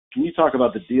can you talk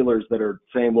about the dealers that are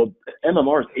saying, well,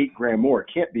 MMR is $8,000 more. It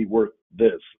can't be worth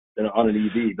this on an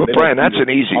EV. But Brian, that's an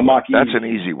easy one. That's an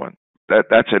easy one.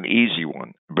 That's an easy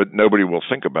one, but nobody will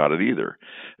think about it either.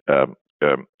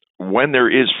 When there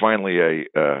is finally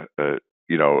an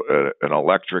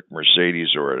electric Mercedes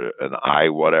or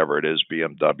an whatever it is,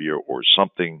 BMW or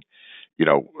something,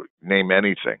 name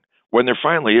anything. When there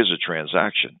finally is a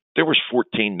transaction, there was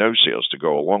 14 no sales to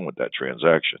go along with that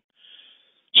transaction.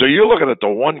 So you're looking at the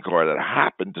one car that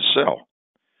happened to sell.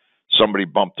 Somebody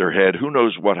bumped their head. Who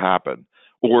knows what happened?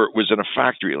 Or it was in a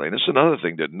factory lane. This is another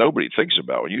thing that nobody thinks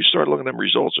about. When you start looking at them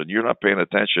results and you're not paying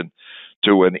attention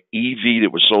to an EV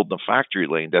that was sold in the factory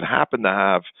lane that happened to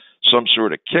have some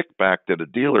sort of kickback to the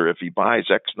dealer. If he buys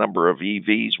X number of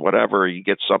EVs, whatever, he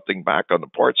gets something back on the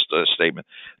parts statement.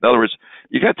 In other words,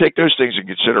 you got to take those things in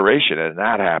consideration, and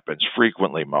that happens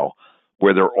frequently, Mo,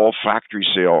 where they're all factory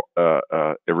sale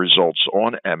results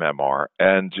on MMR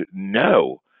and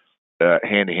no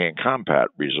hand-to-hand compat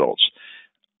results.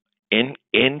 In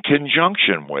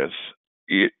conjunction with,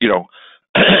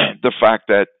 the fact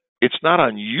that it's not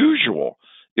unusual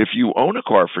if you own a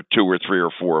car for 2 or 3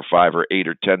 or 4 or 5 or 8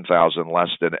 or 10,000 less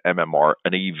than MMR,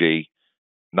 an EV.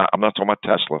 I'm not talking about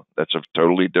Tesla. That's a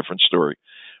totally different story.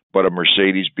 But a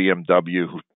Mercedes, BMW,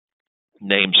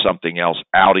 name something else,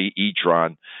 Audi,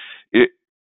 e-tron, it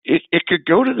could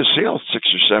go to the sale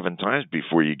 6 or 7 times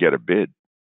before you get a bid.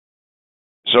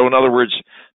 So in other words,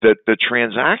 the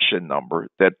transaction number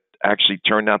that actually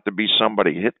turned out to be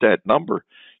somebody hit that number,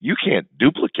 you can't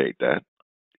duplicate that.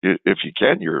 If you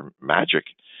can, you're magic.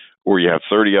 Or you have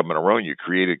 30 of them in a row and you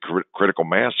created critical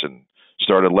mass and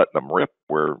started letting them rip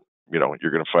where,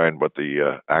 you're going to find what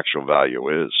the actual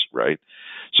value is, right?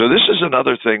 So this is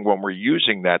another thing when we're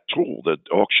using that tool, the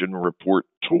auction report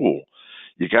tool,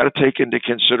 you got to take into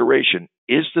consideration,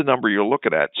 is the number you're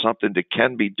looking at something that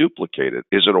can be duplicated?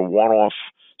 Is it a one-off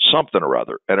something or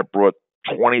other? And it brought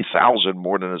 20,000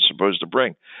 more than it's supposed to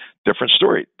bring. Different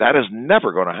story. That is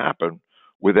never going to happen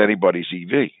with anybody's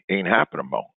EV. Ain't happening,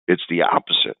 Mo. It's the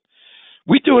opposite.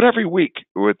 We do it every week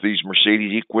with these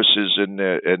Mercedes Equises and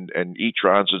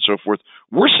e-trons and so forth.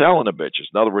 We're selling the bitches.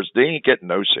 In other words, they ain't getting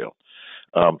no sale.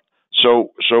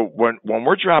 So when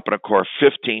we're dropping a car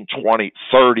 15, 20,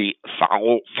 30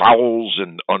 fouls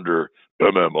and under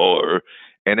MMR,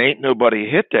 and ain't nobody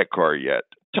hit that car yet,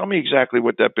 tell me exactly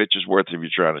what that bitch is worth if you're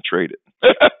trying to trade it.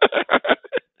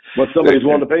 What somebody's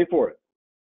willing to pay for it.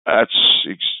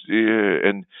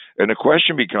 And the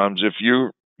question becomes, if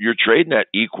you're trading that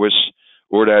Equus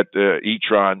or that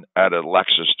e-tron at a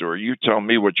Lexus store, you tell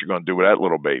me what you're going to do with that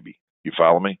little baby. You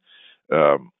follow me?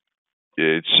 Well,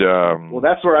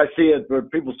 that's where I see it, where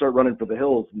people start running for the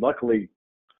hills. Luckily,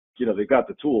 they've got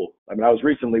the tool. I mean, I was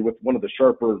recently with one of the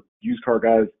sharper used car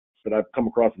guys that I've come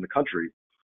across in the country,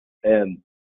 and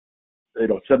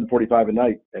 $7:45 at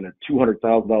night, and a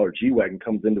 $200,000 G-Wagon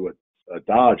comes into a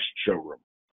Dodge showroom.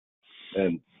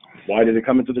 And why did it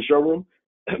come into the showroom?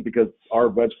 Because our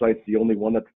website's the only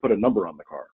one that put a number on the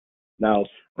car. Now,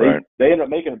 they end up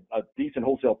making a decent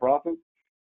wholesale profit,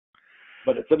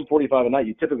 but at $7:45 at night,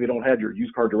 you typically don't have your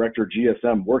used car director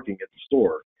GSM working at the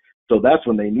store. So that's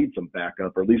when they need some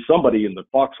backup, or at least somebody in the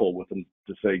foxhole with them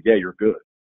to say, yeah, you're good.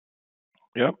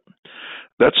 Yep.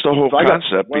 That's the whole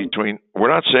concept we're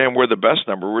not saying we're the best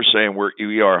number. We're saying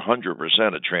we are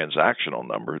 100% a transactional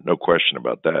number. No question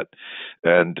about that.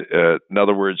 And in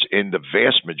other words, in the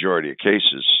vast majority of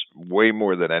cases, way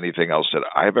more than anything else that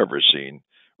I've ever seen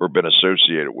or been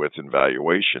associated with in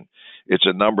valuation, it's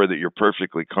a number that you're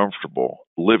perfectly comfortable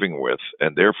living with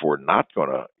and therefore not going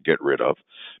to get rid of,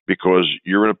 because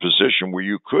you're in a position where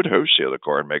you could wholesale the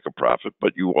car and make a profit,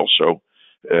 but you also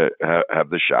have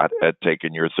the shot at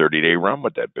taking your 30-day run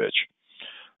with that bitch.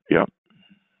 Yeah.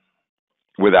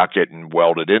 Without getting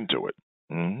welded into it.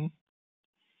 Mm-hmm.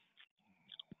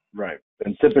 Right.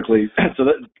 And typically, so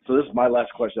this is my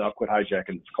last question. I'll quit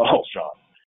hijacking this call, Sean.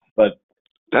 But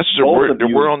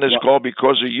we're on this call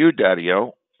because of you,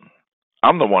 Daddy-O.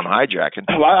 I'm the one hijacking.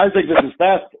 Well, I think this is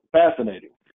fascinating.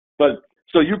 But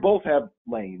so you both have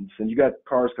lanes and you got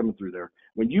cars coming through there.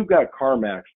 When you've got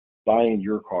CarMax buying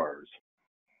your cars,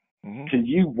 mm-hmm. Can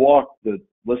you walk the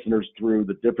listeners through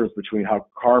the difference between how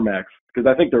CarMax, because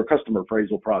I think their customer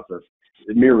appraisal process,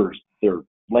 it mirrors their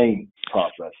lane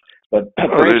process, but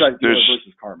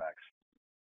versus CarMax.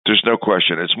 There's no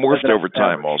question. It's morphed over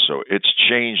time also. It's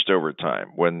changed over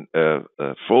time. When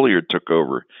Folliard took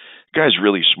over, the guy's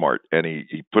really smart, and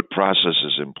he put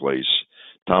processes in place.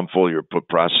 Tom Folliard put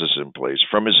processes in place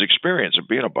from his experience of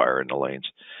being a buyer in the lanes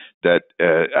that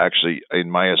actually, in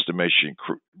my estimation,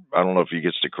 I don't know if he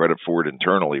gets the credit for it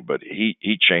internally, but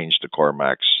he changed the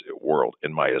CarMax world,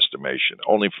 in my estimation,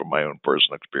 only from my own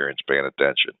personal experience paying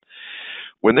attention.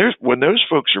 When those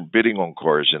folks are bidding on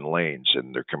cars in lanes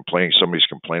and they're complaining, somebody's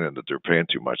complaining that they're paying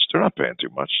too much. They're not paying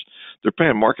too much. They're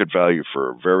paying market value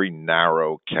for a very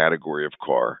narrow category of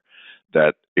car.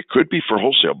 That it could be for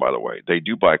wholesale, by the way. They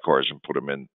do buy cars and put them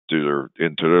into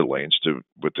their lanes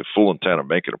with the full intent of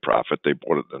making a profit. They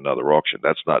bought it in another auction.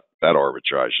 That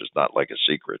arbitrage is not like a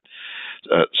secret.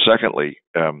 Secondly,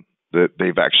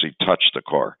 they've actually touched the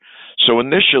car. So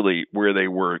initially, where they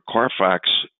were Carfax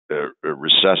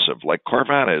recessive, like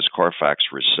Carvana is Carfax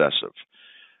recessive.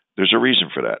 There's a reason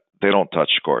for that. They don't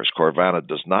touch cars. Carvana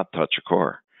does not touch a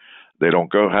car. They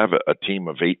don't go have a team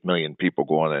of 8 million people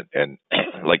going and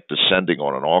like descending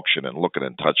on an auction and looking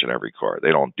and touching every car.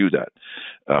 They don't do that.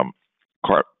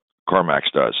 CarMax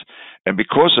does. And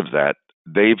because of that,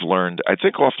 they've learned, I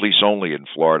think off lease only in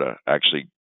Florida actually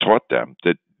taught them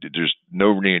that there's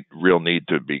no real need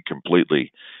to be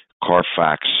completely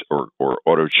Carfax or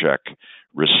AutoCheck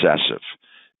recessive.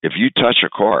 If you touch a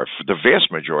car, for the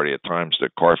vast majority of times, the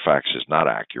Carfax is not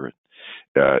accurate.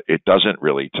 It doesn't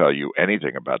really tell you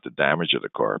anything about the damage of the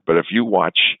car. But if you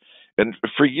watch, and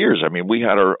for years, I mean, we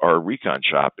had our recon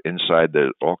shop inside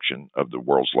the auction of the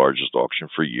world's largest auction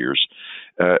for years,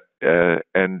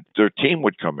 and their team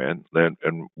would come in,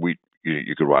 and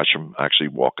you could watch them actually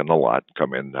walk in the lot,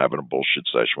 come in, having a bullshit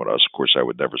session with us. Of course, I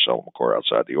would never sell them a car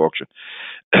outside the auction,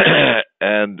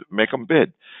 and make them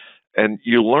bid. And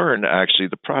you learn actually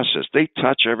the process. They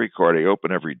touch every car, they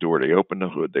open every door, they open the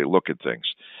hood, they look at things.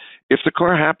 If the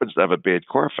car happens to have a bad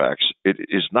Carfax, it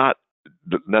is not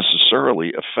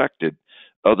necessarily affected,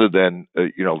 other than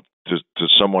to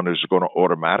someone who's going to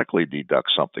automatically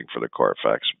deduct something for the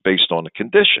Carfax based on the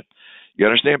condition. You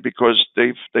understand? Because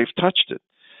they've touched it,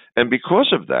 and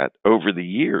because of that, over the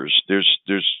years, there's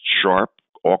sharp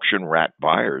auction rat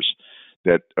buyers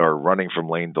that are running from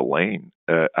lane to lane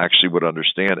actually would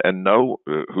understand and know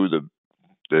who the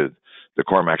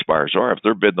CarMax buyers are. If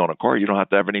they're bidding on a car, you don't have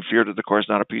to have any fear that the car's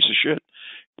not a piece of shit,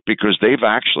 because they've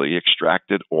actually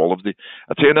extracted all of the.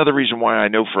 I'll tell you another reason why I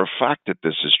know for a fact that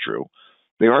this is true.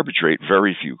 They arbitrate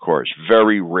very few cars.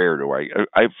 Very rare do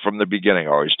I from the beginning,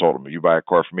 I always told them, if you buy a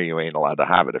car from me, you ain't allowed to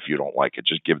have it if you don't like it.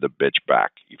 Just give the bitch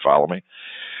back. You follow me?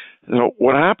 So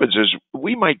what happens is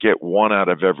we might get 1 out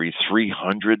of every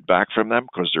 300 back from them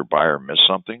because their buyer missed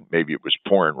something. Maybe it was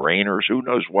pouring rain or who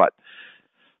knows what.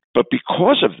 But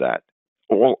because of that,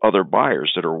 all other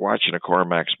buyers that are watching a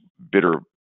CarMax bid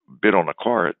on a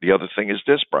car, the other thing is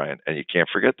this, Brian, and you can't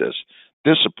forget this,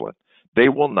 discipline. They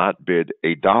will not bid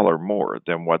 $1 more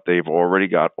than what they've already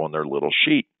got on their little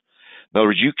sheet. In other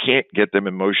words, you can't get them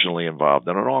emotionally involved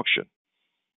in an auction.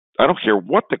 I don't care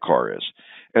what the car is.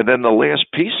 And then the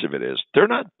last piece of it is they're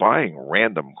not buying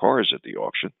random cars at the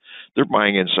auction. They're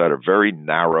buying inside a very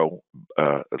narrow,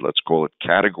 let's call it,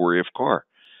 category of car.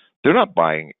 They're not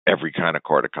buying every kind of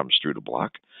car that comes through the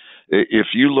block. If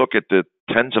you look at the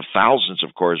tens of thousands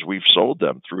of cars we've sold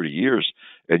them through the years,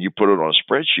 and you put it on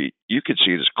a spreadsheet, you can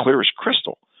see it as clear as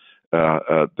crystal.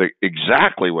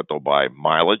 Exactly what they'll buy,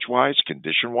 mileage-wise,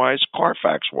 condition-wise,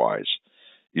 Carfax-wise.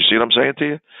 You see what I'm saying to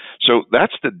you? So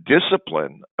that's the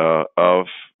discipline of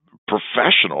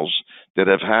professionals that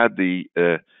have had the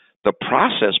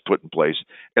process put in place.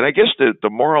 And I guess the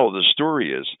moral of the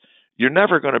story is you're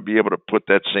never going to be able to put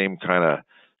that same kind of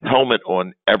helmet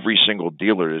on every single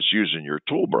dealer that's using your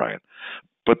tool, Brian.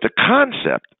 But the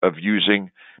concept of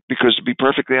using, because to be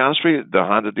perfectly honest with you, the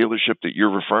Honda dealership that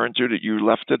you're referring to that you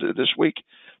left this week,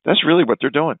 that's really what they're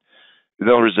doing. In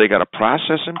other words, they got a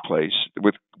process in place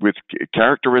with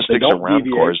characteristics around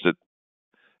cars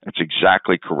that's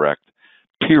exactly correct,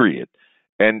 period.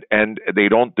 And they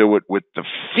don't do it with the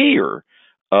fear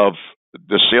of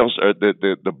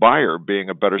the the buyer being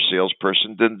a better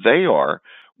salesperson than they are,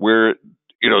 where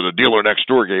the dealer next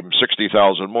door gave them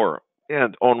 $60,000 more.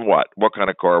 And on what? What kind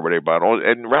of car were they buying?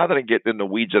 And rather than getting in the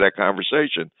weeds of that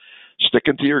conversation,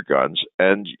 sticking to your guns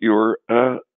and your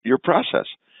process.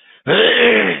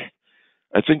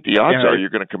 I think the odds are you're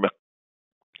going to come out.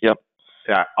 Yep.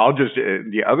 Yeah,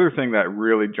 the other thing that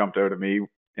really jumped out at me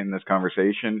in this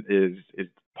conversation is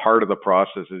part of the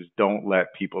process is don't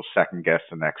let people second guess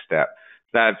the next step.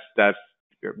 That's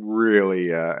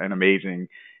really an amazing.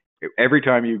 Every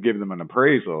time you give them an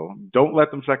appraisal, don't let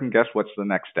them second guess what's the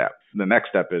next step. The next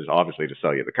step is obviously to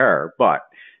sell you the car, but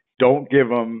don't give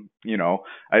them,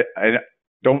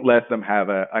 don't let them have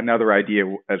another idea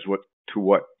as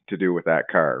what to do with that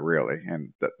car, really.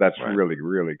 And that's right. Really,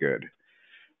 really good.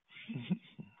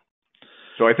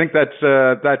 So I think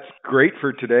that's great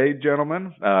for today,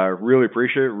 gentlemen. Really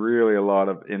appreciate it. Really a lot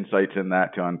of insights in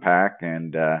that to unpack,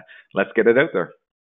 and let's get it out there.